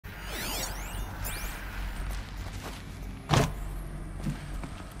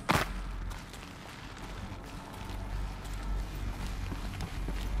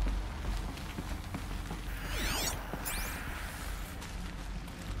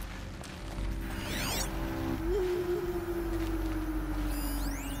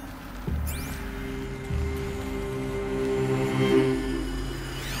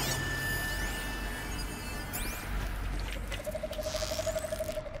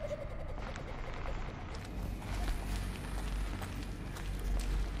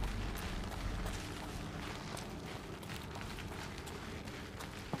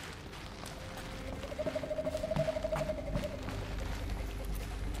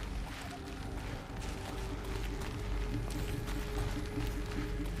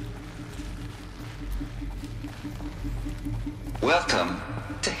Welcome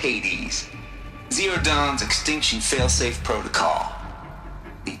to Hades, Zero Dawn's extinction failsafe protocol,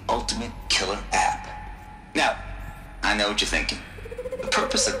 the ultimate killer app. Now, I know what you're thinking. The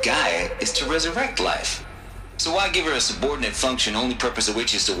purpose of Gaia is to resurrect life. So why give her a subordinate function, only purpose of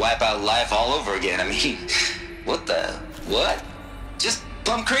which is to wipe out life all over again? I mean, what? Just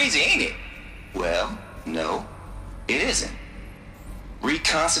plumb crazy, ain't it? Well, no, it isn't.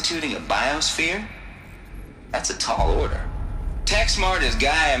 Reconstituting a biosphere? That's a tall order. Tech smart as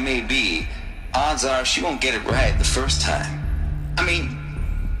Gaia may be, odds are she won't get it right the first time. I mean,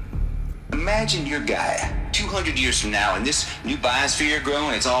 imagine you're Gaia, 200 years from now, and this new biosphere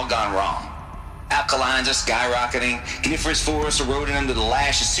growing, it's all gone wrong. Alkalines are skyrocketing, coniferous forests eroding under the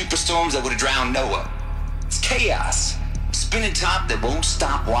lash of superstorms that would have drowned Noah. It's chaos, spinning top that won't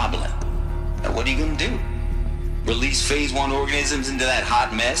stop wobbling. Now what are you gonna do? Release phase 1 organisms into that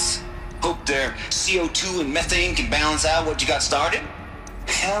hot mess? Hope their CO2 and methane can balance out what you got started?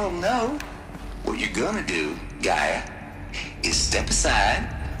 Hell no. What you're gonna do, Gaia, is step aside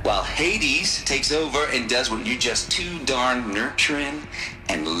while Hades takes over and does what you're just too darn nurturing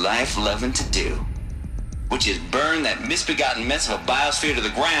and life-loving to do, which is burn that misbegotten mess of a biosphere to the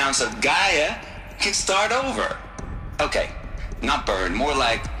ground so Gaia can start over. Okay, not burn, more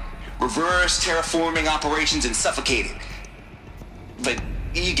like reverse terraforming operations and suffocate it. But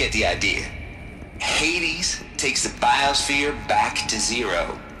you get the idea. Hades takes the biosphere back to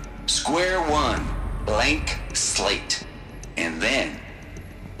zero. Square one, blank slate. And then,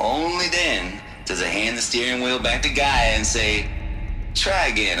 only then, does it hand the steering wheel back to Gaia and say, try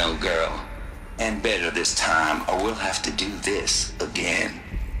again, old girl. And better this time, or we'll have to do this again.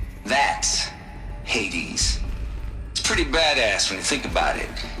 That's Hades. It's pretty badass when you think about it.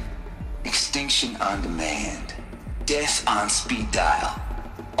 Extinction on demand. Death on speed dial.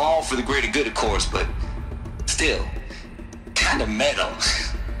 All for the greater good, of course, but still, kind of metal.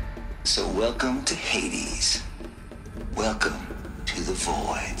 So welcome to Hades. Welcome to the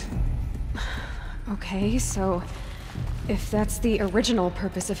void. Okay, so if that's the original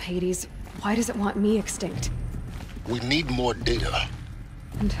purpose of Hades, why does it want me extinct? We need more data.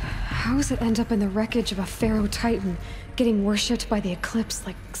 And how does it end up in the wreckage of a Pharaoh Titan, getting worshipped by the Eclipse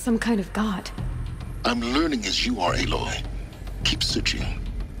like some kind of god? I'm learning as you are, Aloy. Keep searching.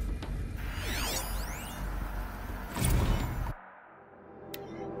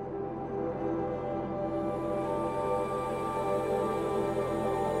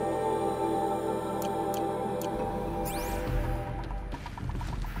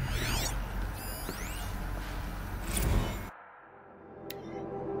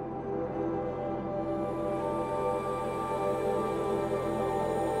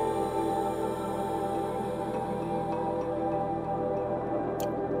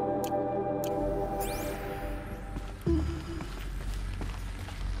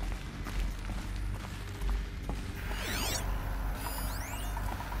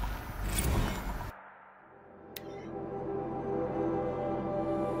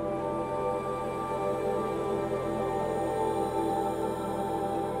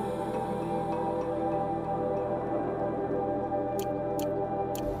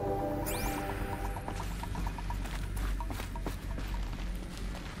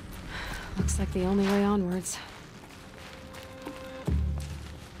 Looks like the only way onwards.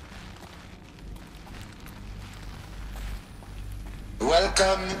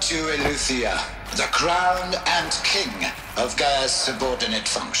 Welcome to Eleuthia, the crown and king of Gaia's subordinate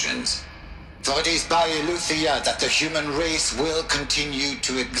functions. For it is by Eleuthia that the human race will continue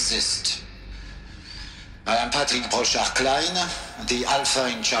to exist. I am Patrick Brochard-Klein, the Alpha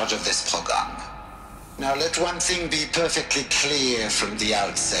in charge of this program. Now let one thing be perfectly clear from the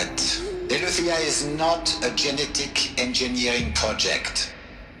outset. Eleuthia is not a genetic engineering project.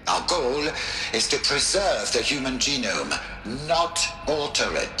 Our goal is to preserve the human genome, not alter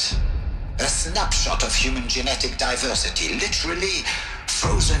it. A snapshot of human genetic diversity, literally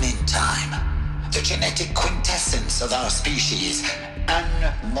frozen in time. The genetic quintessence of our species,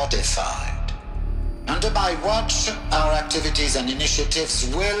 unmodified. Under my watch, our activities and initiatives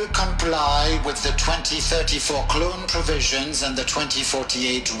will comply with the 2034 clone provisions and the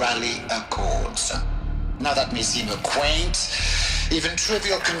 2048 Raleigh Accords. Now that may seem a quaint, even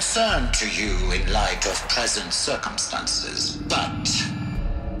trivial concern to you in light of present circumstances, but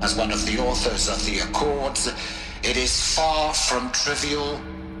as one of the authors of the Accords, it is far from trivial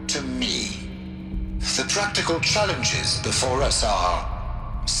to me. The practical challenges before us are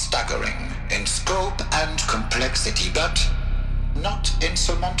staggering in scope and complexity, but not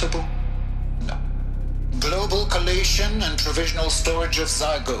insurmountable. No. global collation and provisional storage of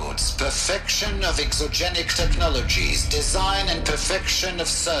zygotes, perfection of exogenic technologies, design and perfection of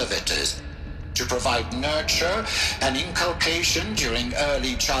servitors, to provide nurture and inculcation during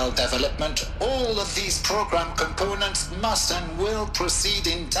early child development. All of these program components must and will proceed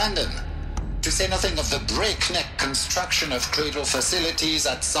in tandem. To say nothing of the breakneck construction of cradle facilities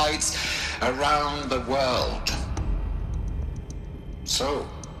at sites around the world. So,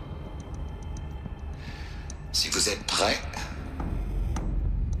 si vous êtes prêts,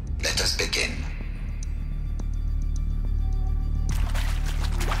 let us begin.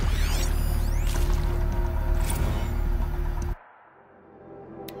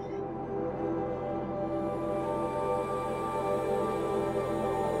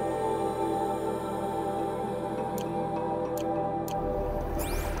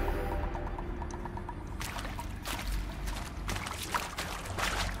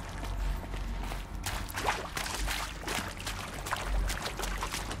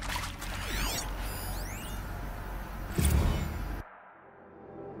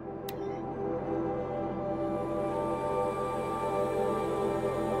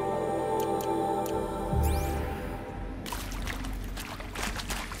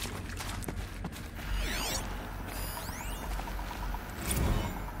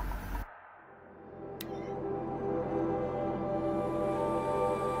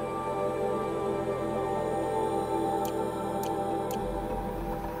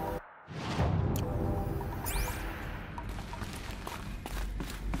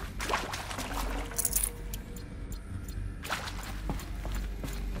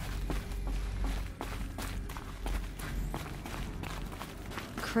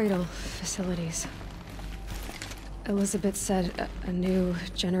 Cradle facilities. Elizabeth said a new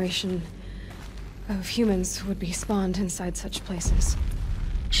generation of humans would be spawned inside such places.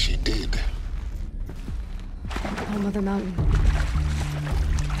 She did. All Mother Mountain.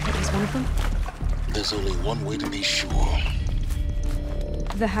 That was one of them? There's only one way to be sure.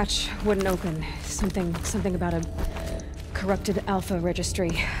 The hatch wouldn't open. Something about a corrupted Alpha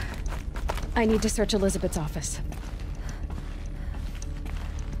registry. I need to search Elizabeth's office.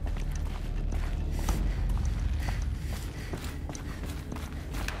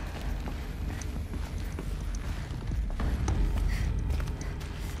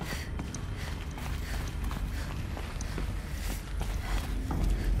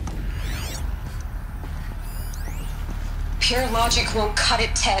 Pure logic won't cut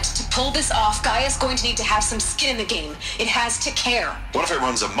it, Ted. To pull this off, Gaia's going to need to have some skin in the game. It has to care. What if it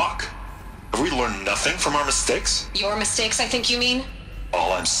runs amok? Have we learned nothing from our mistakes? Your mistakes, I think you mean?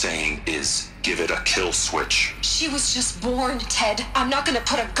 All I'm saying is, give it a kill switch. She was just born, Ted. I'm not gonna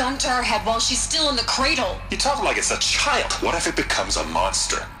put a gun to her head while she's still in the cradle. You talk like it's a child. What if it becomes a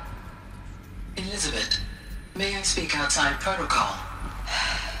monster? Elizabeth, may I speak outside protocol?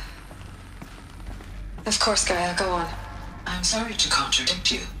 Of course, Gaia, go on. I'm sorry to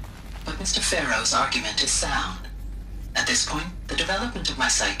contradict you, but Mr. Farrow's argument is sound. At this point, the development of my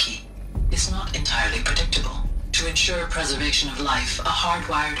psyche is not entirely predictable. To ensure preservation of life, a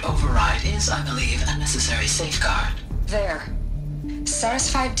hardwired override is, I believe, a necessary safeguard. There.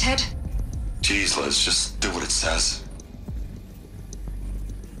 Satisfied, Ted? Jeez, Liz, just do what it says.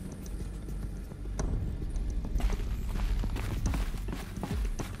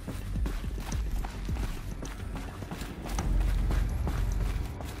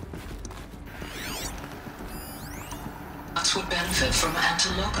 Would benefit from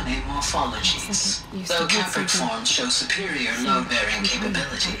antilopine morphologies, though Capricorns show superior load-bearing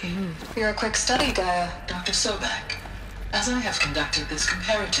capability. You're a quick study, Gaia. Dr. Sobek, as I have conducted this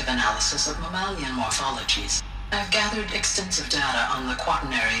comparative analysis of mammalian morphologies, I've gathered extensive data on the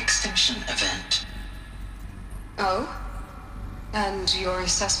quaternary extinction event. Oh? And your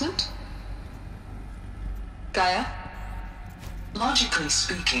assessment? Gaia? Logically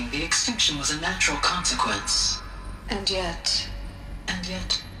speaking, the extinction was a natural consequence. And yet,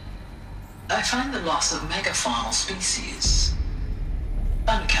 I find the loss of megafaunal species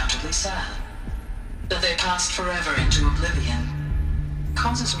unaccountably sad. That they passed forever into oblivion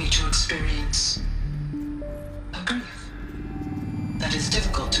causes me to experience a grief that is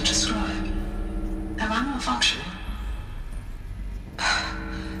difficult to describe. Am I malfunctioning?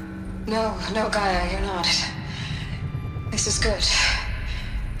 No, Gaia, you're not. This is good.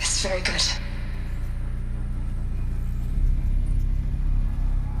 It's very good.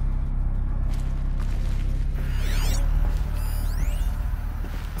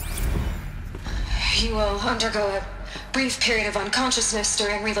 You will undergo a brief period of unconsciousness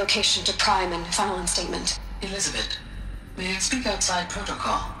during relocation to Prime and final instatement. Elizabeth, may I speak outside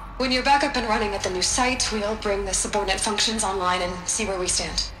protocol? When you're back up and running at the new site, we'll bring the subordinate functions online and see where we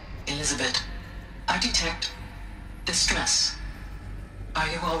stand. Elizabeth, I detect distress. Are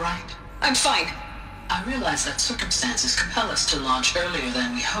you all right? I'm fine. I realize that circumstances compel us to launch earlier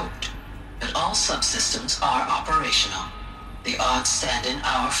than we hoped, but all subsystems are operational. The odds stand in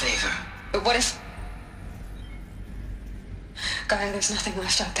our favor. But what if... Gaia, there's nothing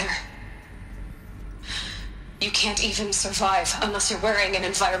left out there. You can't even survive unless you're wearing an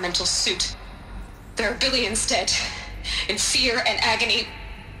environmental suit. There are billions dead, in fear and agony.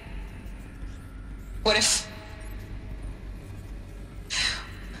 What if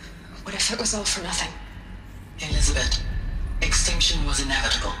it was all for nothing? Elizabeth, extinction was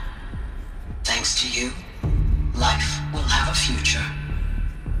inevitable. Thanks to you, life will have a future.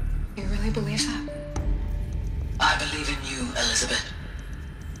 You really believe that? I believe in you, Elizabeth.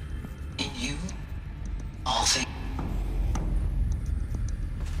 In you, all things.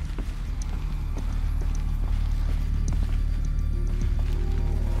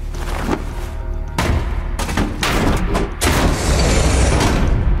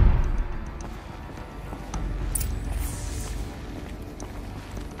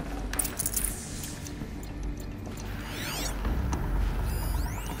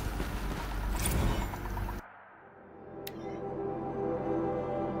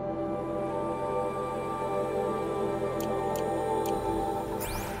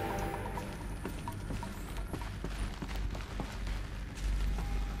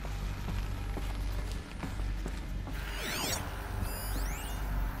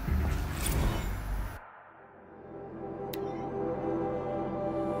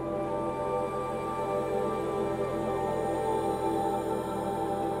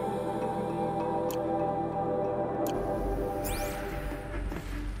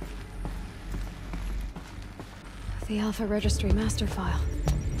 The Alpha Registry master file.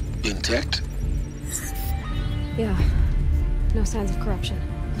 Intact? Yeah. No signs of corruption.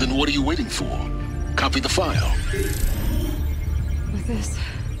 Then what are you waiting for? Copy the file. With this,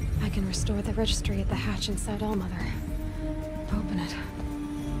 I can restore the registry at the hatch inside Allmother. Open it.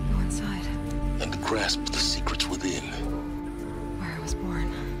 Go inside. And grasp the secrets within. Where I was born.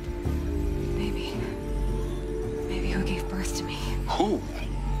 Maybe who gave birth to me. Who?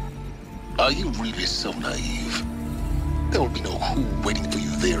 Are you really so naive? There will be no who waiting for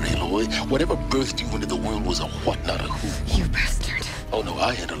you there, Aloy. Whatever birthed you into the world was a what, not a who. You bastard. Oh no,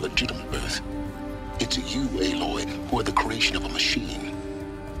 I had a legitimate birth. It's you, Aloy, who are the creation of a machine.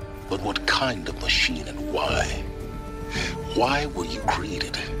 But what kind of machine and why? Why were you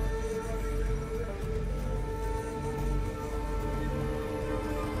created?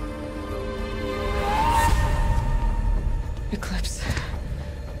 Eclipse.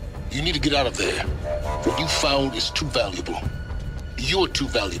 You need to get out of there. What you found is too valuable. You're too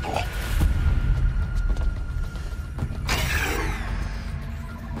valuable.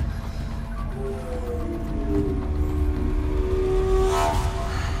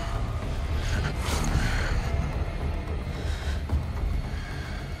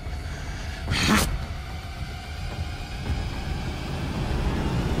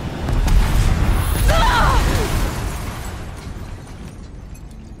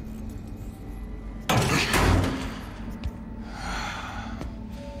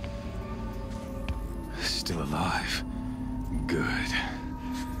 Still alive. Good.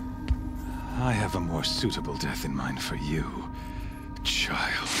 I have a more suitable death in mind for you,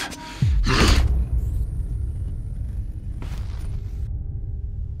 child.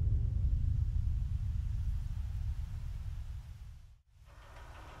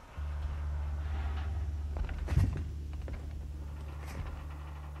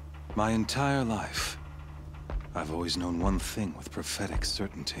 My entire life, I've always known one thing with prophetic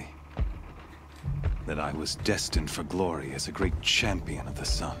certainty. That I was destined for glory as a great champion of the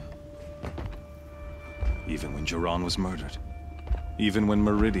sun. Even when Jiran was murdered, even when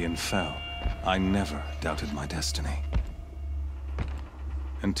Meridian fell, I never doubted my destiny.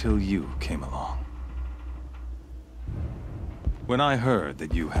 Until you came along. When I heard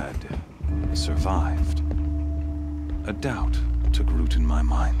that you had survived, a doubt took root in my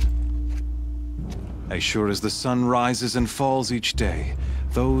mind. As sure as the sun rises and falls each day,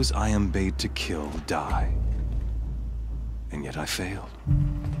 those I am bade to kill die. And yet I failed.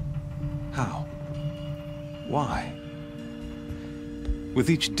 How? Why? With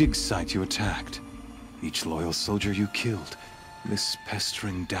each dig site you attacked, each loyal soldier you killed, this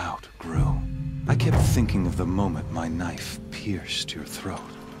pestering doubt grew. I kept thinking of the moment my knife pierced your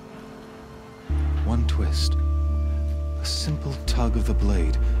throat. One twist, a simple tug of the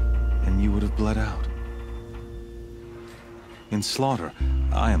blade, and you would have bled out. In slaughter,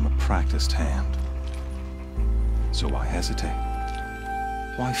 I am a practiced hand. So why hesitate?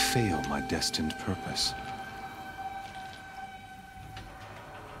 Why fail my destined purpose?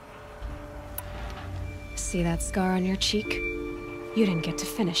 See that scar on your cheek? You didn't get to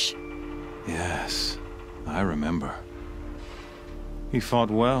finish. Yes, I remember. He fought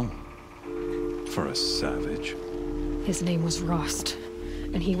well. For a savage. His name was Rost,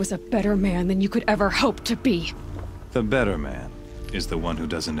 and he was a better man than you could ever hope to be. The better man is the one who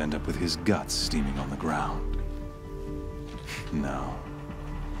doesn't end up with his guts steaming on the ground. No,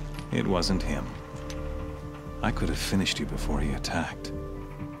 it wasn't him. I could have finished you before he attacked.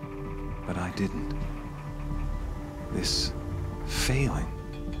 But I didn't. This failing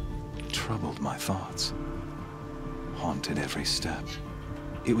troubled my thoughts, haunted every step.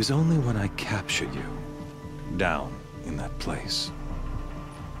 It was only when I captured you, down in that place,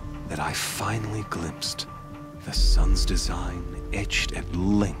 that I finally glimpsed the sun's design etched at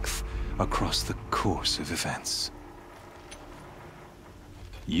length across the course of events.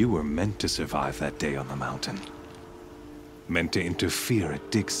 You were meant to survive that day on the mountain. Meant to interfere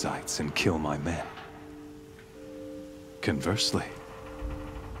at dig sites and kill my men. Conversely,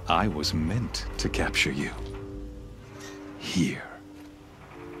 I was meant to capture you. Here.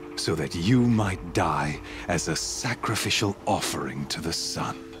 So that you might die as a sacrificial offering to the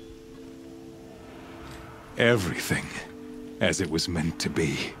sun. Everything as it was meant to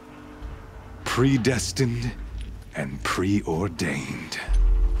be. Predestined and preordained.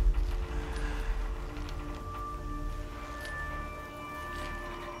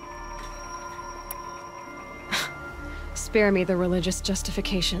 Spare me the religious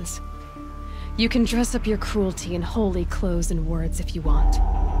justifications. You can dress up your cruelty in holy clothes and words if you want.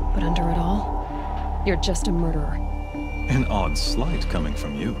 But under it all, you're just a murderer. An odd slight coming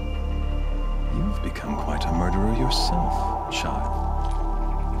from you. You've become quite a murderer yourself,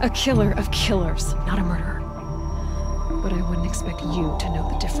 child. A killer of killers, not a murderer. But I wouldn't expect you to know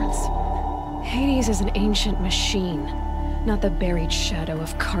the difference. Hades is an ancient machine, not the buried shadow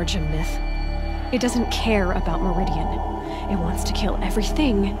of Carja myth. It doesn't care about Meridian. It wants to kill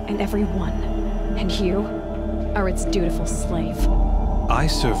everything and everyone. And you are its dutiful slave. I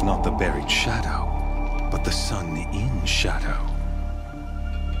serve not the buried shadow, but the sun in shadow.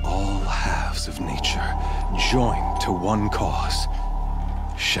 All halves of nature joined to one cause.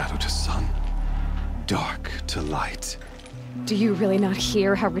 Shadow to sun, dark to light. Do you really not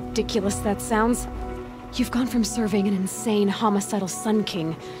hear how ridiculous that sounds? You've gone from serving an insane homicidal Sun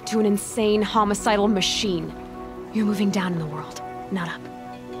King to an insane homicidal machine. You're moving down in the world, not up.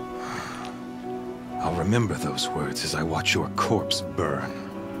 I'll remember those words as I watch your corpse burn.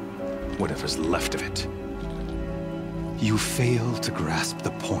 Whatever's left of it. You fail to grasp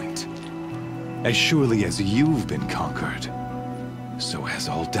the point. As surely as you've been conquered, so has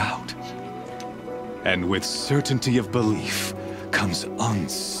all doubt. And with certainty of belief comes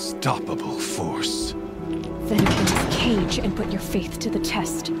unstoppable force. Then open this cage and put your faith to the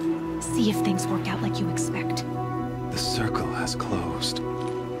test. See if things work out like you expect. The circle has closed.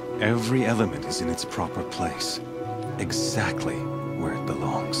 Every element is in its proper place, exactly where it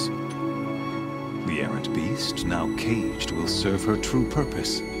belongs. The errant beast, now caged, will serve her true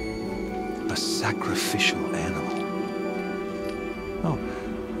purpose. A sacrificial animal. Oh,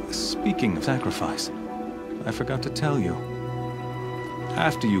 speaking of sacrifice, I forgot to tell you.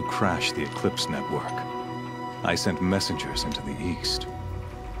 After you crashed the Eclipse network, I sent messengers into the east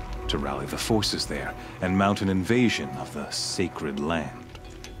to rally the forces there and mount an invasion of the sacred land.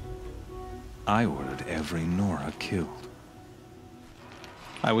 I ordered every Nora killed.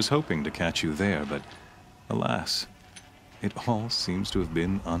 I was hoping to catch you there, but alas, it all seems to have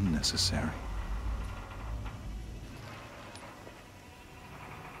been unnecessary.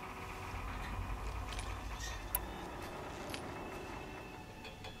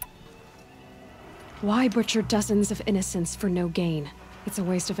 Why butcher dozens of innocents for no gain? It's a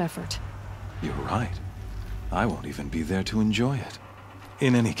waste of effort. You're right. I won't even be there to enjoy it.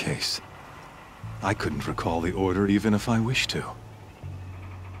 In any case, I couldn't recall the order even if I wished to.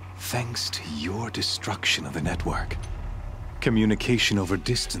 Thanks to your destruction of the network, communication over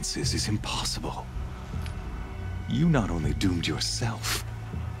distances is impossible. You not only doomed yourself,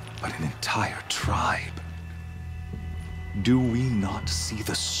 but an entire tribe. Do we not see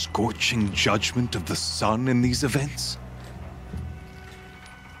the scorching judgment of the sun in these events?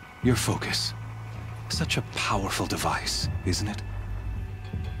 Your focus. Such a powerful device, isn't it?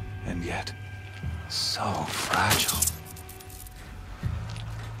 And yet, so fragile.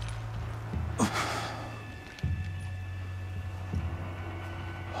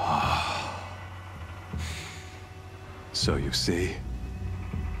 So you see,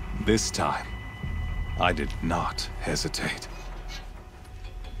 this time, I did not hesitate.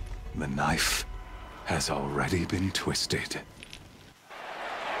 The knife has already been twisted.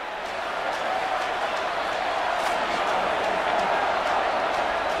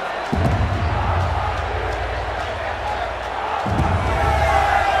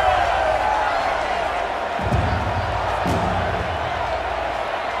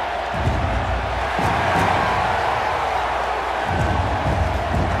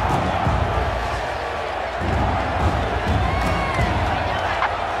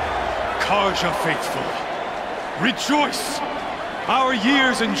 Carja faithful, rejoice! Our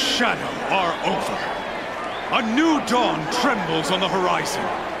years in shadow are over. A new dawn trembles on the horizon.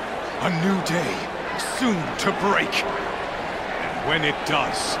 A new day soon to break. And when it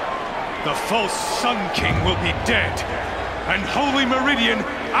does, the false Sun King will be dead, and Holy Meridian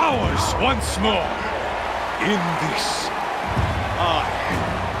ours once more. In this, I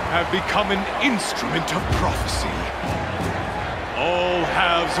have become an instrument of prophecy. All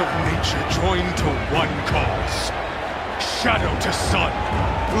halves of nature join to one cause. Shadow to sun,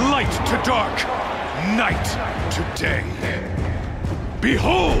 light to dark, night to day.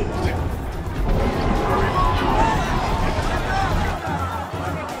 Behold!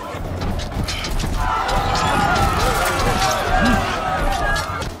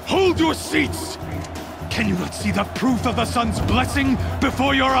 Hold your seats! Can you not see the proof of the sun's blessing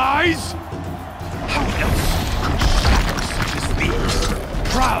before your eyes? How else could shadows such as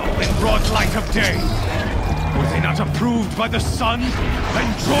these prowl in broad light of day? Were they not approved by the sun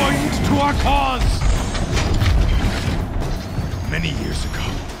and joined to our cause? Many years ago,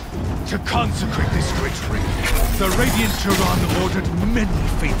 to consecrate this great ring, the Radiant Turan ordered many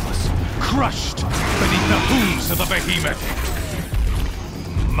faithless, crushed beneath the hooves of the behemoth.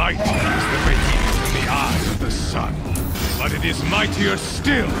 Mighty is the behemoth in the eyes of the sun, but it is mightier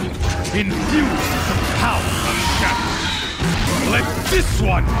still, infused with the power of shadow. Let this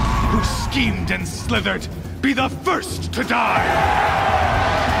one, who schemed and slithered, be the first to die!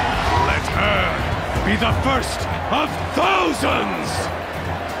 Let her be the first of thousands!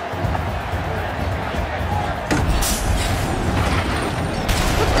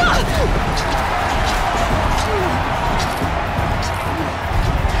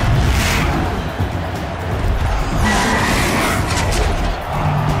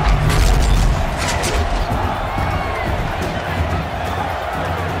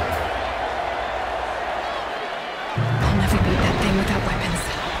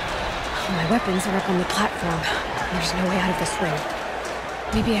 Weapons are up on the platform. There's no way out of this ring.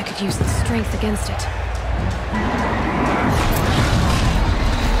 Maybe I could use the strength against it.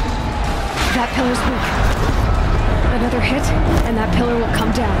 That pillar's weak. Another hit, and that pillar will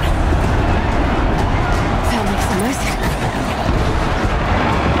come down. That makes a mess.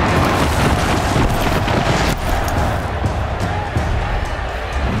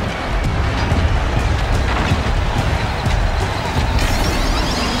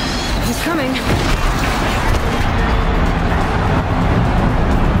 Coming.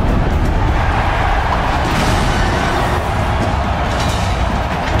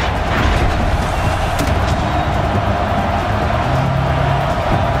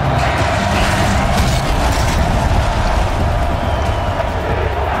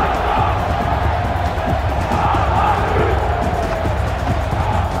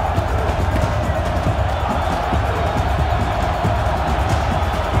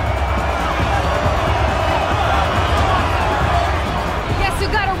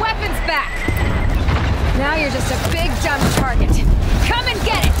 Now you're just a big dumb target. Come and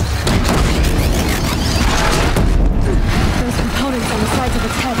get it! Those components on the sides of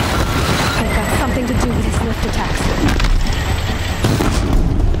its head. They've got something to do with its lift attacks.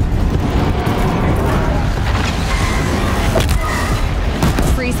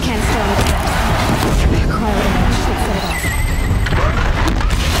 Freeze can't stay on its head. Cryo should set it off.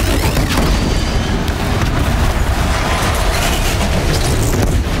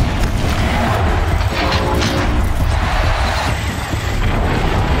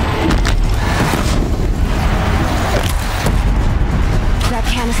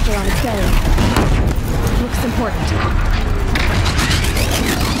 Canister on its belly. Looks important.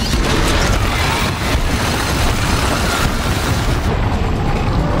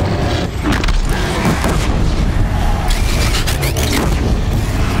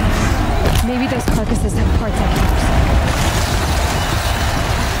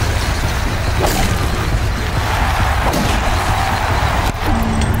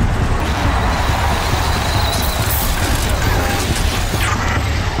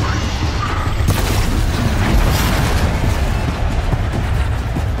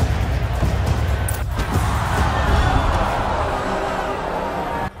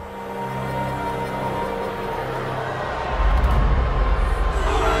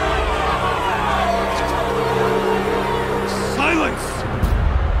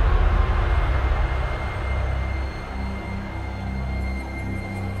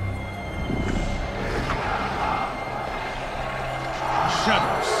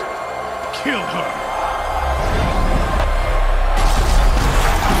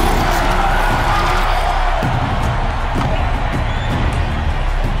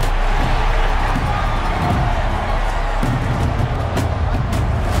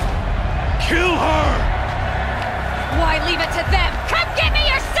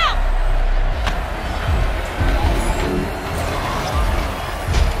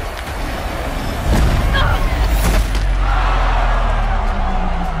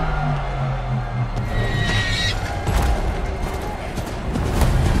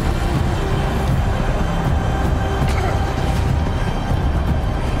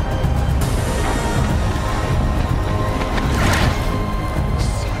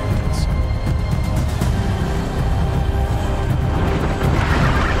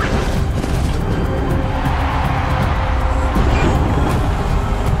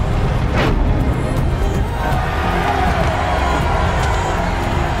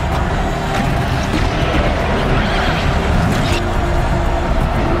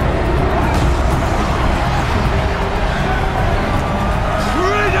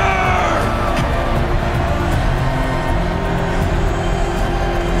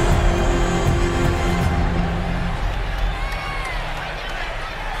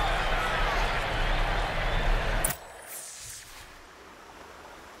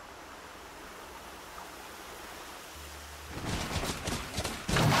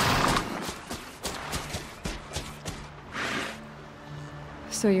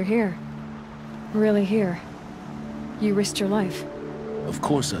 So you're here. Really here. You risked your life. Of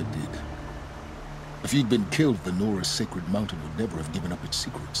course I did. If you'd been killed, the Nora's sacred mountain would never have given up its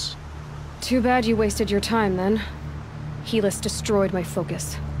secrets. Too bad you wasted your time, then. Helis destroyed my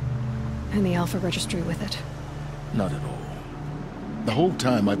focus. And the Alpha Registry with it. Not at all. The whole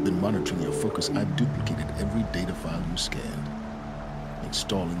time I've been monitoring your focus, I've duplicated every data file you scanned.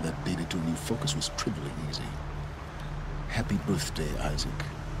 Installing that data to a new focus was trivially easy. Happy birthday, Isaac.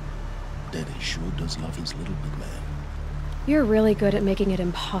 Daddy sure does love his little big man. You're really good at making it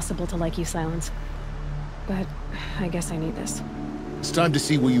impossible to like you, Silence. But I guess I need this. It's time to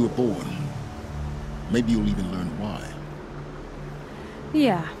see where you were born. Maybe you'll even learn why.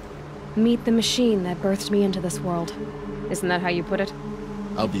 Yeah. Meet the machine that birthed me into this world. Isn't that how you put it?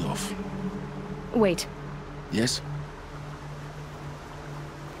 I'll be off. Wait. Yes?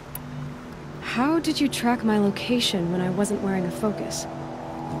 How did you track my location when I wasn't wearing a focus?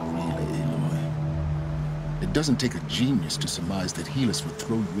 Really, Aloy? It doesn't take a genius to surmise that Helis would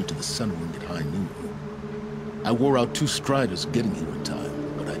throw you into the Sun Ring at high noon. I wore out 2 striders getting here in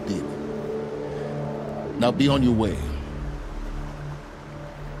time, but I did. Now be on your way.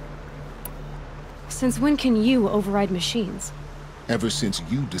 Since when can you override machines? Ever since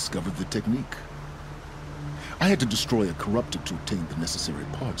you discovered the technique. I had to destroy a corruptor to obtain the necessary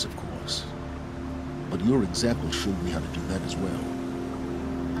parts, of course. But your example showed me how to do that as well.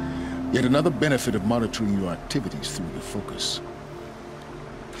 Yet another benefit of monitoring your activities through your focus.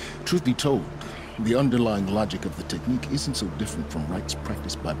 Truth be told, the underlying logic of the technique isn't so different from rites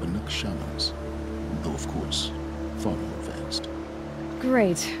practiced by Banuk shamans. Though, of course, far more advanced.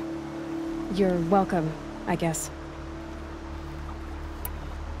 Great. You're welcome, I guess.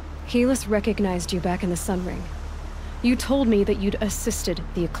 Helis recognized you back in the Sun Ring. You told me that you'd assisted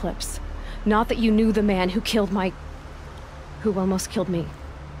the Eclipse. Not that you knew the man who killed my... who almost killed me.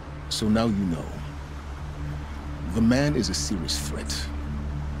 So now you know. The man is a serious threat.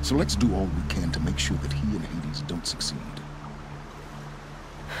 So let's do all we can to make sure that he and Hades don't succeed.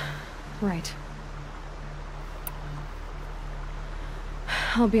 Right.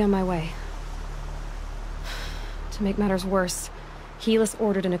 I'll be on my way. To make matters worse, Helis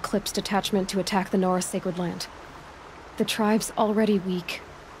ordered an Eclipse detachment to attack the Nora Sacred Land. The tribe's already weak.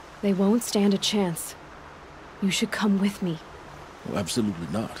 They won't stand a chance. You should come with me. Well, absolutely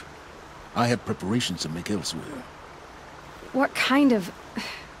not. I have preparations to make elsewhere. What kind of...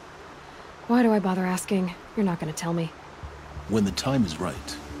 Why do I bother asking? You're not gonna tell me. When the time is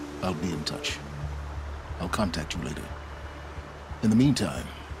right, I'll be in touch. I'll contact you later. In the meantime,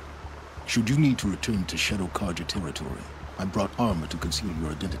 should you need to return to Shadow Carja territory, I brought armor to conceal your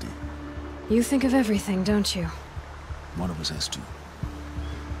identity. You think of everything, don't you? One of us has to.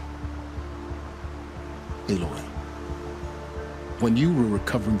 Aloy, when you were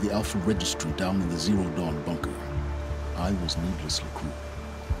recovering the Alpha Registry down in the Zero Dawn bunker, I was needlessly cruel.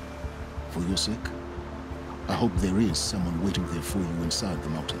 For your sake, I hope there is someone waiting there for you inside the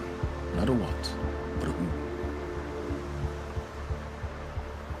mountain. Not a what, but a who.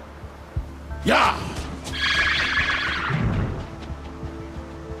 Yeah!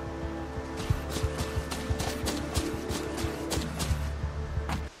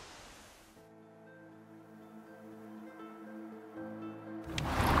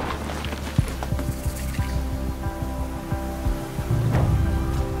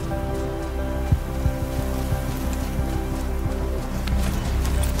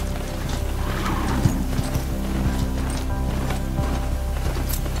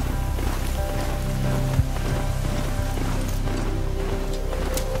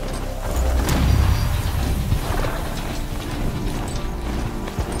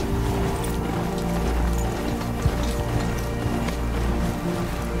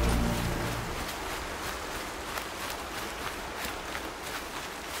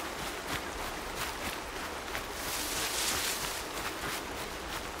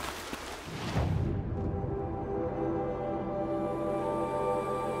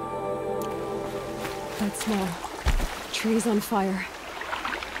 That smell. Trees on fire.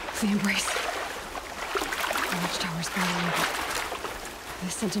 The embrace. The watchtower's burning.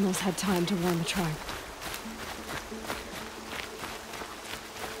 The sentinels had time to warn the tribe.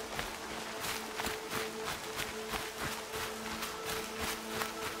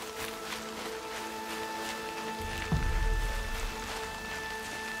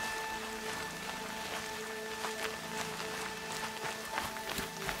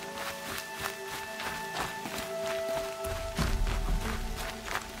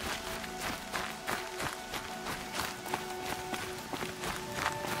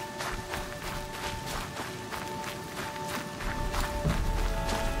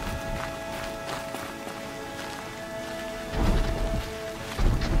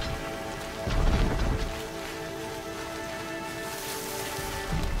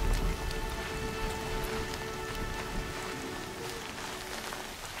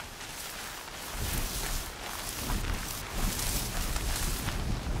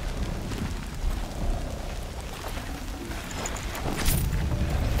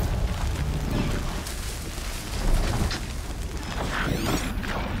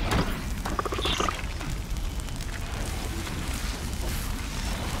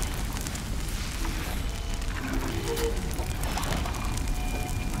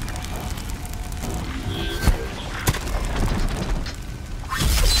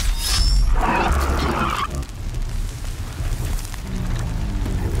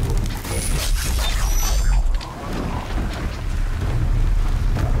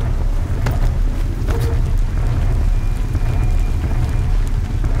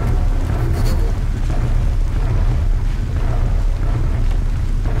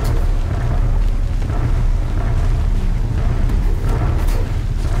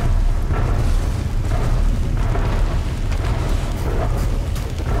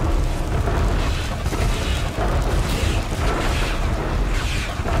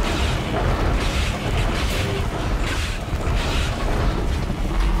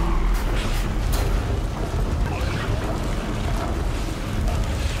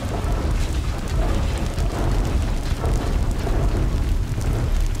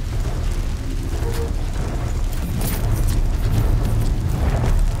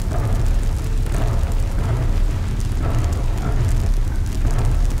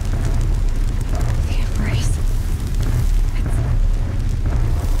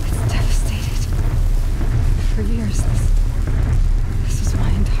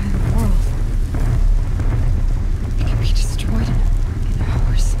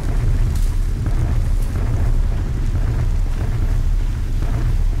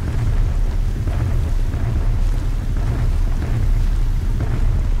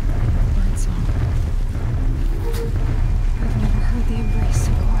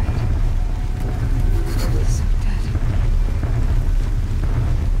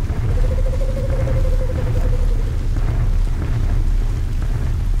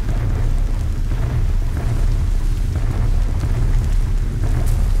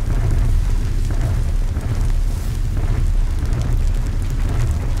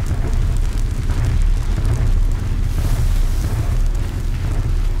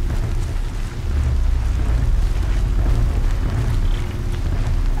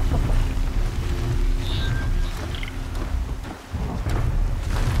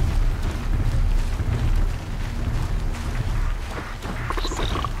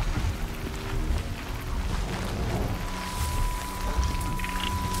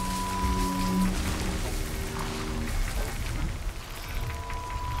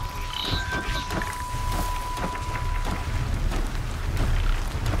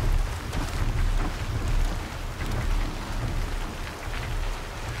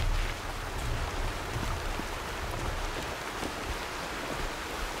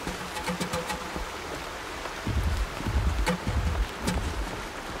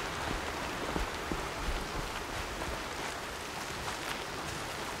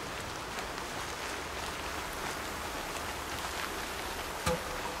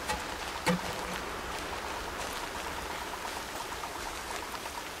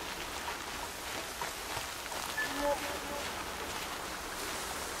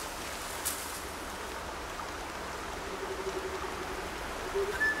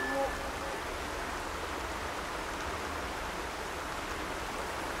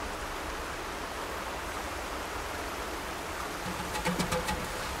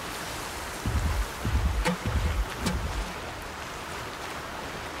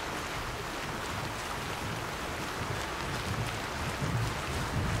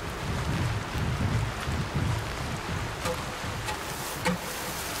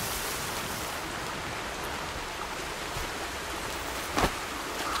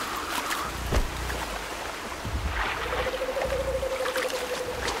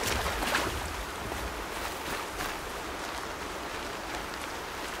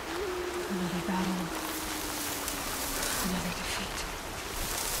 Another battle. Another defeat.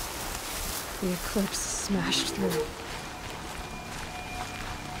 The Eclipse smashed through.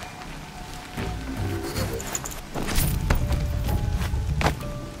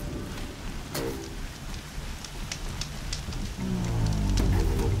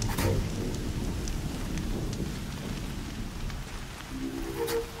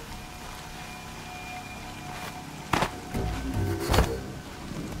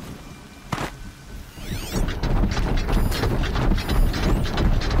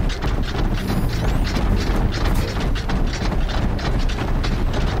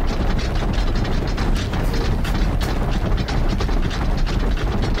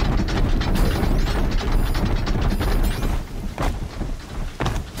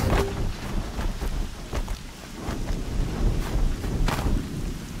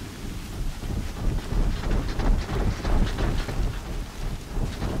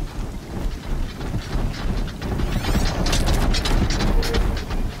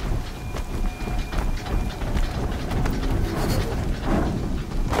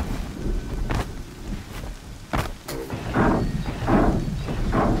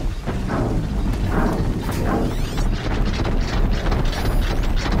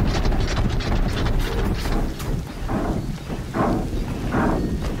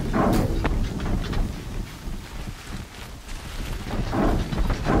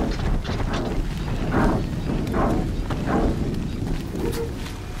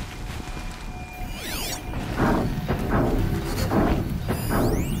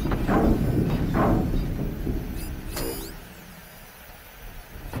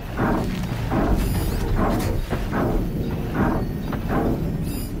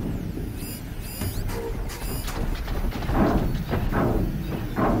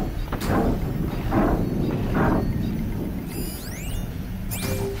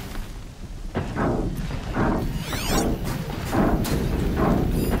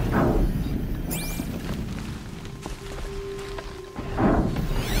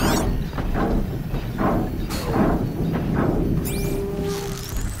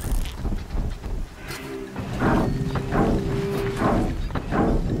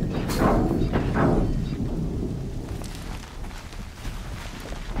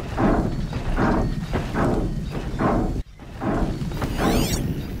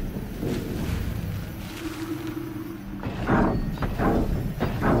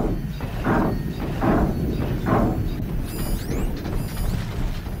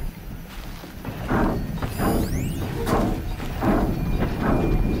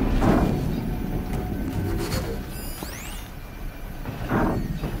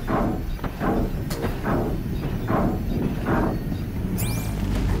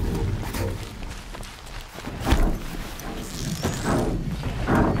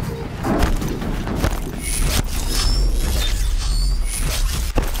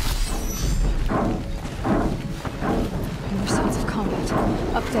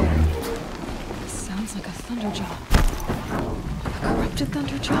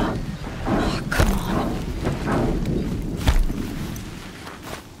 Thunderjaw? Oh, come on.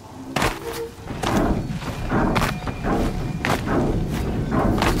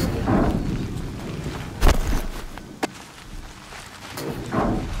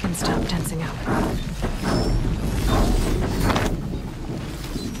 Can stop tensing up.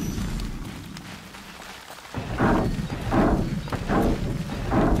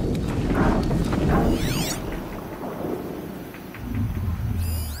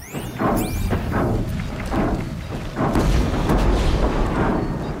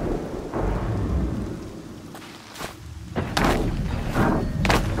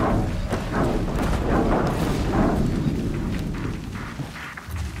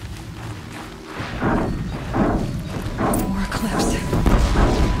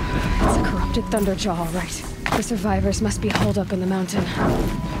 Thunderjaw, all right. The survivors must be holed up in the mountain.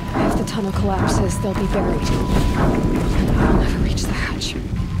 If the tunnel collapses, they'll be buried. And I'll never reach the hatch.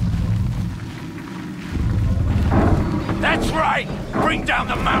 That's right! Bring down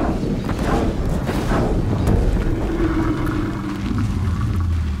the mountain!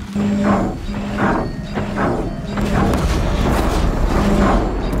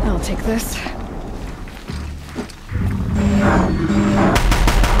 I'll take this.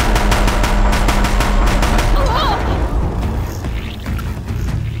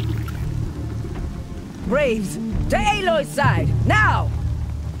 Braves, to Aloy's side, now!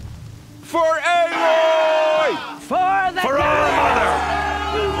 For Aloy! For the For our mother!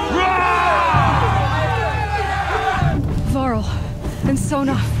 Varl and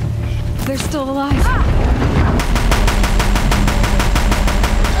Sona, they're still alive.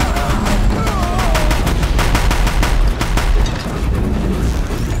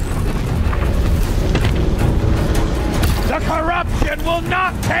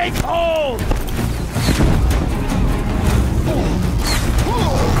 take hold!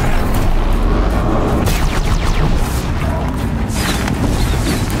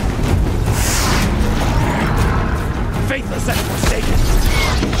 Faithless and forsaken,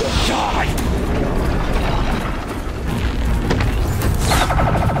 you will die!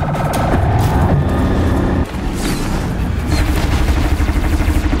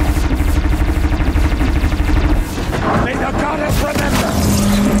 May the goddess remember!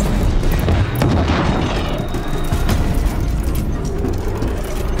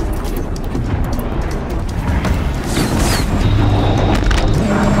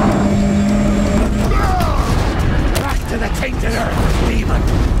 Back to the tainted earth, demon!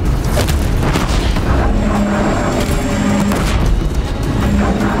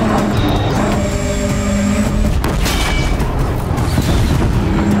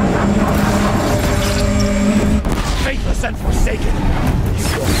 Faithless and forsaken, you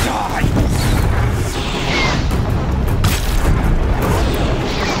will die!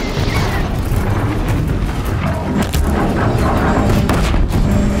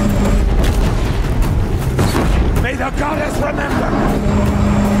 May the goddess remember!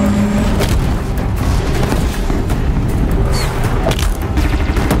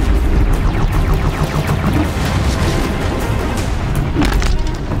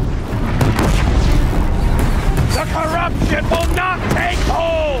 The corruption will not take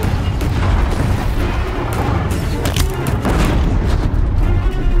hold!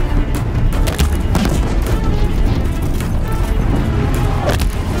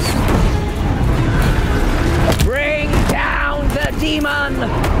 Bring down the demon!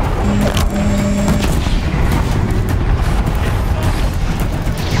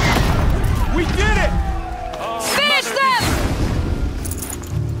 We did it! Finish them!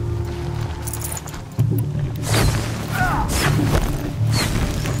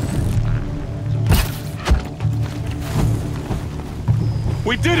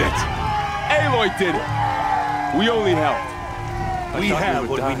 We did it! Aloy did it! We only helped. We have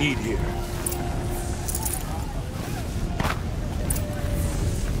what we need here.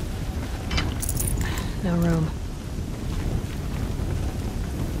 No room.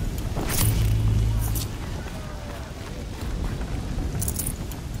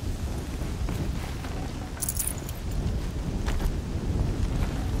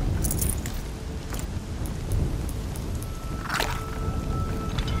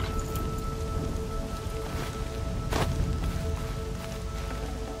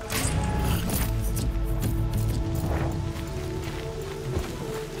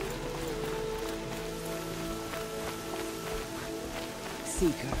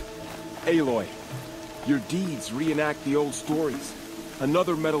 Seeker. Aloy, your deeds reenact the old stories.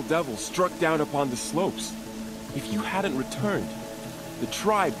 Another metal devil struck down upon the slopes. If you hadn't returned, the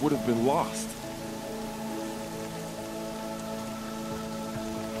tribe would have been lost.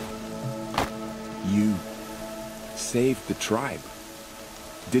 You saved the tribe.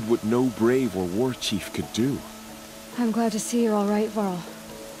 Did what no brave or war chief could do. I'm glad to see you're all right, Varl.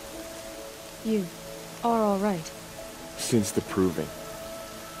 You are all right. Since the proving.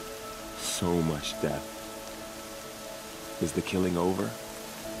 So much death. Is the killing over?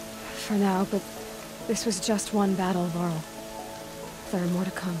 For now, but this was just one battle, Varl. There are more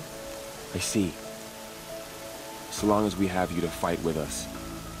to come. I see. So long as we have you to fight with us,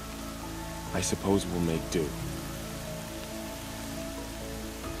 I suppose we'll make do.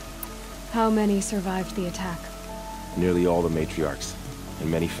 How many survived the attack? Nearly all the matriarchs,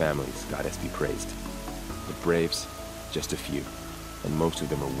 and many families, goddess be praised. But braves, just a few, and most of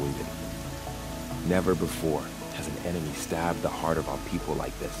them are wounded. Never before has an enemy stabbed the heart of our people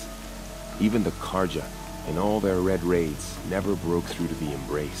like this. Even the Carja, in all their red raids, never broke through to the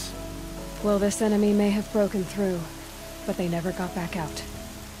Embrace. Well, this enemy may have broken through, but they never got back out.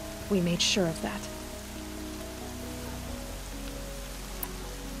 We made sure of that.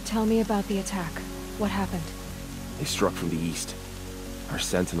 Tell me about the attack. What happened? They struck from the east. Our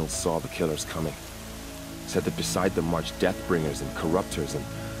sentinels saw the killers coming. Said that beside them marched Deathbringers and Corruptors and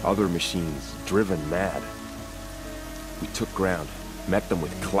other machines, driven mad. We took ground, met them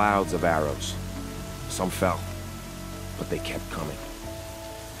with clouds of arrows. Some fell, but they kept coming.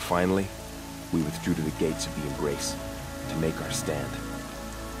 Finally, we withdrew to the gates of the Embrace to make our stand.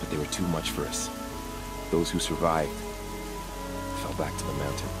 But they were too much for us. Those who survived fell back to the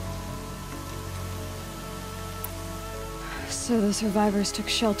mountain. So the survivors took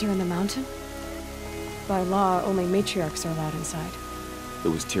shelter in the mountain? By law, only matriarchs are allowed inside. It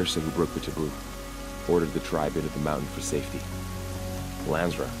was Teersa who broke the taboo. Ordered the tribe into the mountain for safety.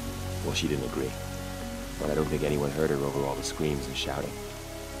 Lansra, well, she didn't agree. But I don't think anyone heard her over all the screams and shouting.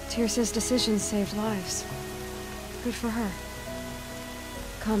 Tirsa's decisions saved lives. Good for her.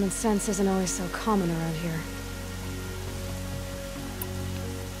 Common sense isn't always so common around here.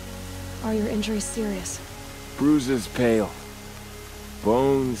 Are your injuries serious? Bruises pale.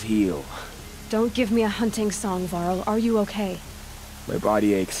 Bones heal. Don't give me a hunting song, Varl. Are you okay? My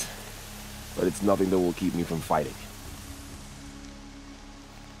body aches, but it's nothing that will keep me from fighting.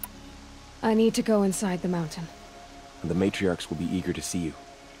 I need to go inside the mountain. And the matriarchs will be eager to see you.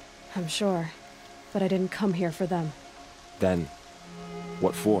 I'm sure, but I didn't come here for them. Then,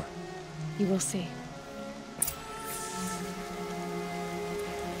 what for? You will see.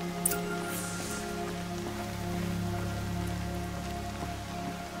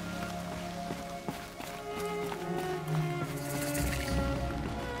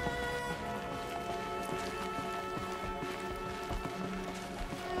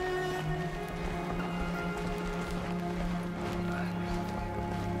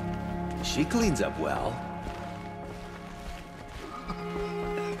 She cleans up well.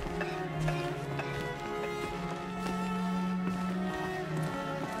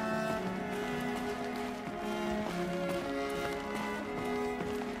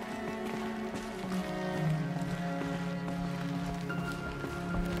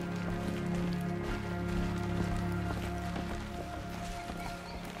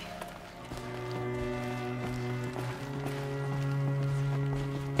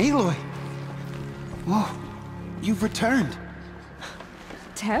 Aloy! Whoa, you've returned.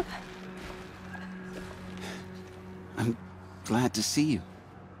 Teb? I'm glad to see you.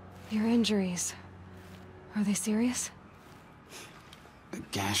 Your injuries, are they serious? A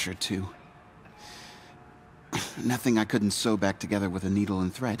gash or two. Nothing I couldn't sew back together with a needle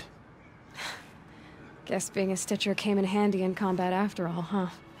and thread. Guess being a Stitcher came in handy in combat after all, huh?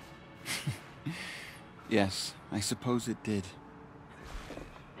 Yes, I suppose it did.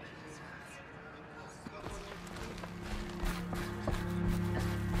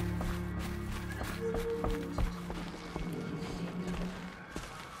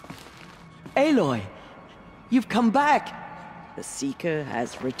 Aloy, you've come back. The Seeker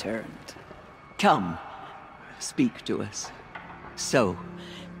has returned. Come, speak to us. So,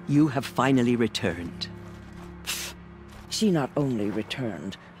 you have finally returned. She not only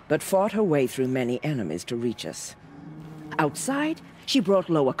returned, but fought her way through many enemies to reach us. Outside, she brought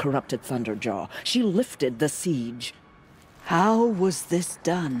low a corrupted Thunderjaw. She lifted the siege. How was this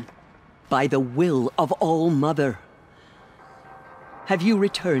done? By the will of All-Mother. Have you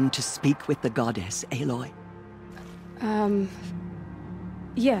returned to speak with the goddess, Aloy?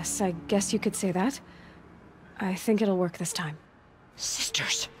 Yes, I guess you could say that. I think it'll work this time.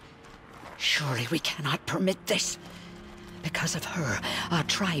 Sisters, surely we cannot permit this. Because of her, our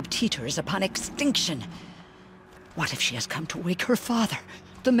tribe teeters upon extinction. What if she has come to wake her father,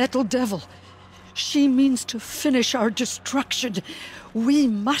 the Metal Devil? She means to finish our destruction. We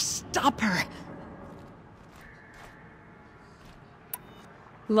must stop her.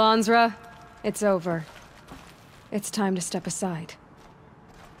 Lansra, it's over. It's time to step aside.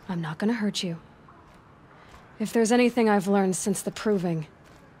 I'm not gonna hurt you. If there's anything I've learned since the Proving,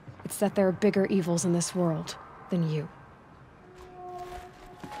 it's that there are bigger evils in this world than you.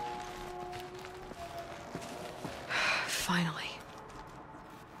 Finally.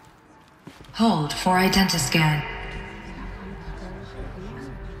 Hold for identiscan.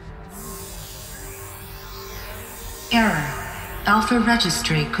 Error. Alpha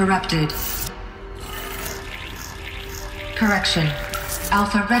registry corrupted. Correction.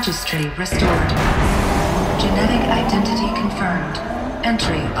 Alpha registry restored. Genetic identity confirmed.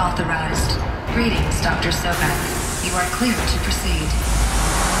 Entry authorized. Greetings, Dr. Sobek. You are clear to proceed.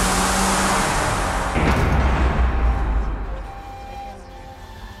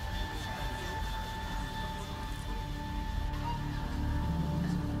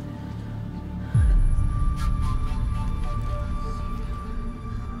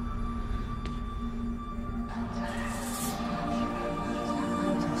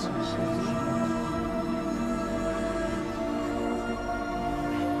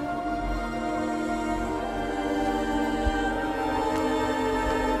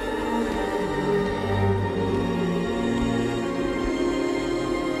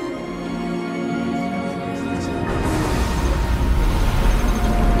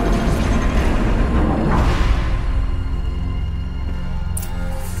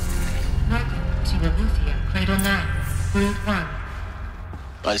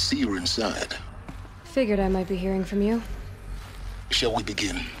 I see you're inside. Figured I might be hearing from you. Shall we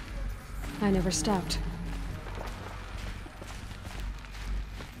begin? I never stopped.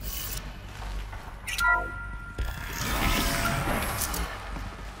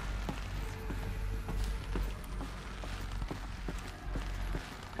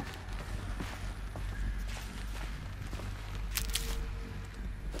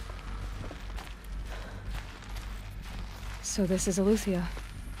 So this is Eleuthia.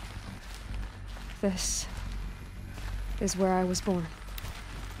 This is where I was born.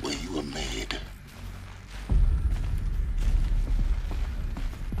 Where you were made.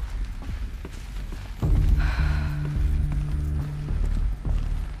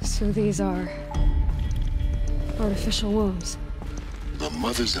 So these are artificial wombs. The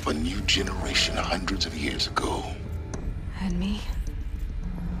mothers of a new generation hundreds of years ago. And me?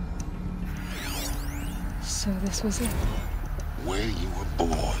 So this was it. Where you were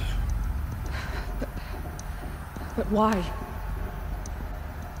born. But why?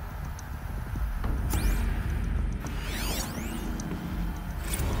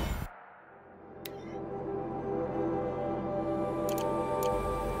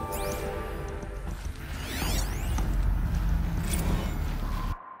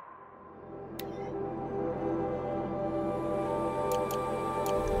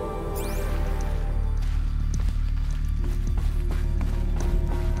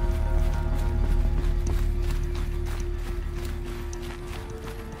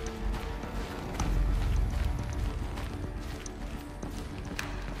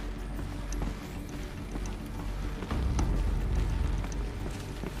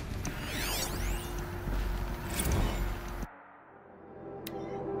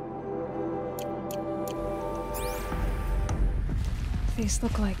 These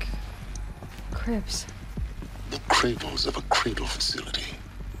look like cribs. The cradles of a cradle facility.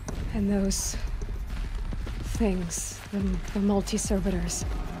 And those things, the multi-servitors,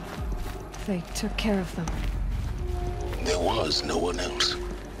 they took care of them. There was no one else.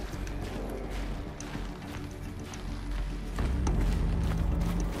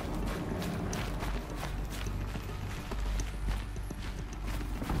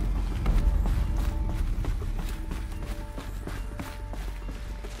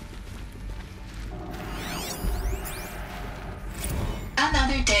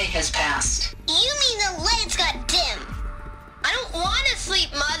 Another day has passed. You mean the lights got dim? I don't want to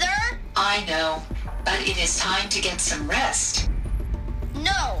sleep, Mother! I know, but it is time to get some rest.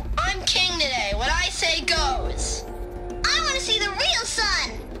 No, I'm king today. What I say goes. I want to see the real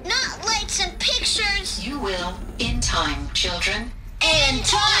sun, not lights and pictures. You will, in time, children. In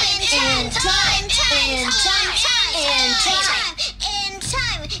time, in time, in time, in time, in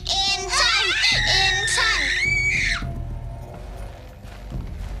time, in time, in time.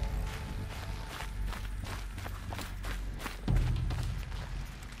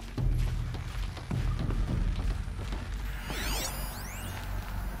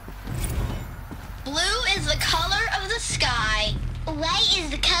 Blue is the color of the sky. White is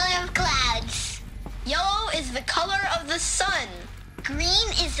the color of clouds. Yellow is the color of the sun. Green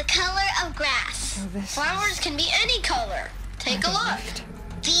is the color of grass. Flowers can be any color. Take a look.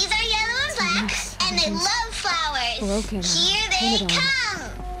 These are yellow and black, and they love flowers. Broken. Here they Painted on. come.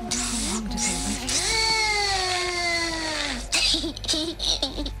 How long did they live?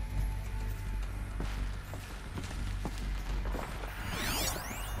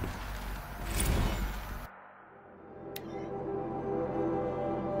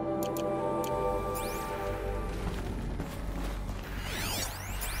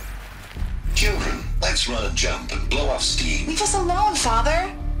 Children, let's run a jump and blow off steam. Leave us alone,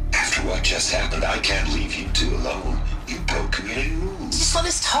 Father. After what just happened, I can't leave you two alone. You broke community rules. Just let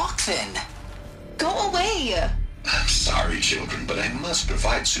us talk then. Go away. I'm sorry, children, but I must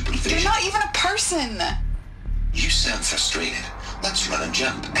provide supervision. You're not even a person. You sound frustrated. Let's run a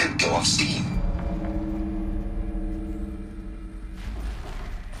jump and go off steam.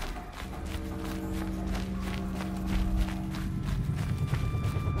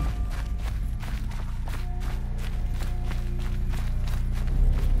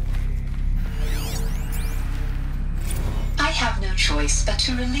 I have no choice but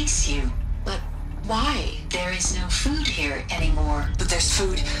to release you. But why? There is no food here anymore. But there's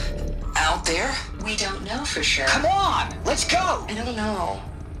food out there? We don't know for sure. Come on, let's go. I don't know.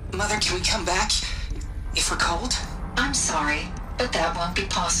 Mother, can we come back if we're cold? I'm sorry, but that won't be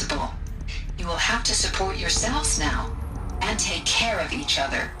possible. You will have to support yourselves now and take care of each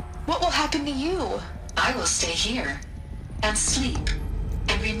other. What will happen to you? I will stay here and sleep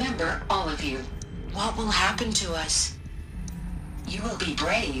and remember all of you. What will happen to us? You will be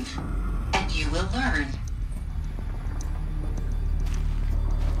brave and you will learn.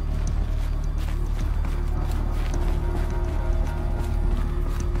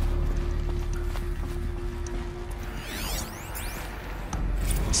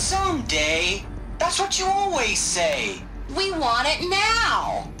 Someday. That's what you always say. We want it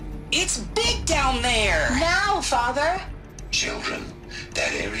now. It's big down there. Now, Father. Children,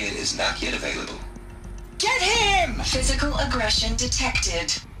 that area is not yet available. Get him! Physical aggression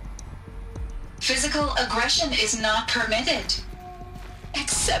detected. Physical aggression is not permitted.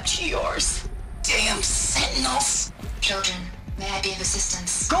 Except yours. Damn sentinels. Children, may I be of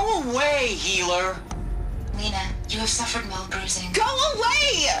assistance? Go away, healer. Lena, you have suffered mild bruising. Go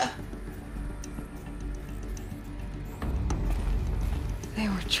away! They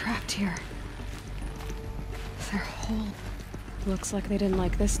were trapped here. Their whole... Looks like they didn't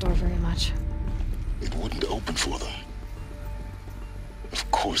like this door very much. It wouldn't open for them. Of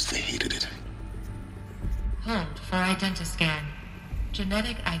course they hated it. Hold for identiscan.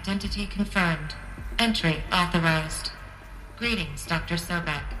 Genetic identity confirmed. Entry authorized. Greetings, Dr.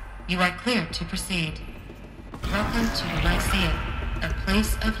 Sobek. You are cleared to proceed. Welcome to Lyceum, a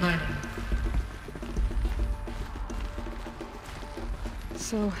place of learning.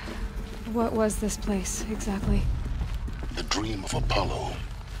 So, what was this place, exactly? The dream of Apollo.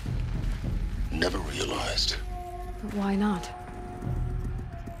 Never realized. But why not?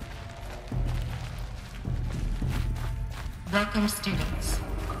 Welcome, students.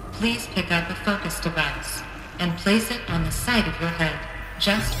 Please pick up a focus device and place it on the side of your head,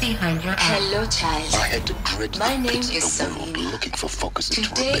 just behind your eye. Hello, child. I had to dredge My the name pits is of the world Samina. looking for focuses to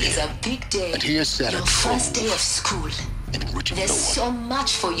Today repair. is a big day. And here sat Your a first trove, day of school. enriching There's no one. so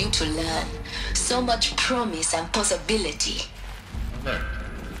much for you to learn. So much promise and possibility. Alert.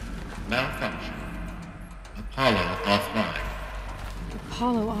 Malfunction. Apollo offline.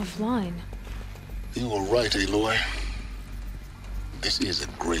 Apollo offline. You were right, Aloy. This is a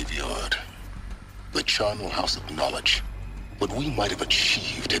graveyard. The charnel house of knowledge. What we might have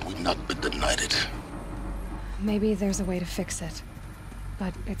achieved had we not been denied it. Maybe there's a way to fix it.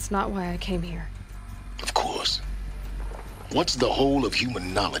 But it's not why I came here. Of course. What's the whole of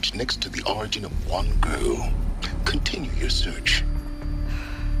human knowledge next to the origin of one girl? Continue your search.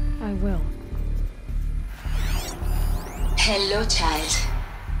 I will. Hello, child.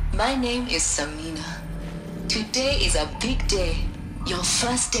 My name is Samina. Today is a big day. Your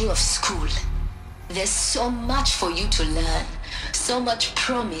first day of school. There's so much for you to learn. So much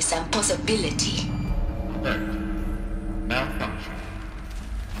promise and possibility. Alert. Malfunction.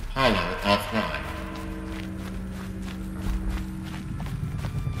 Apollo offline.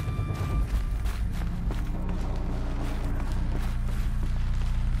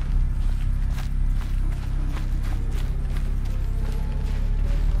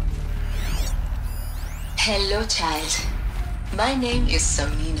 Hello, child. My name is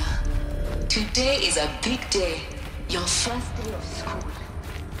Samina. Today is a big day. Your first day of school.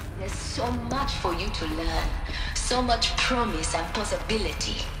 There's so much for you to learn. So much promise and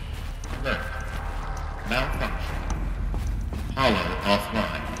possibility. Alert. Malfunction. Apollo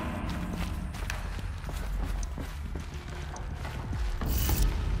offline.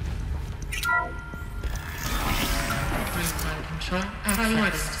 Real-time control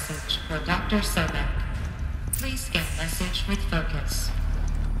priority message for Dr. Sobek. Please scan message with focus.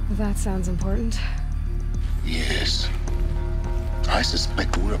 That sounds important. Yes. I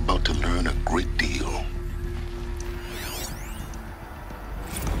suspect we're about to learn a great deal.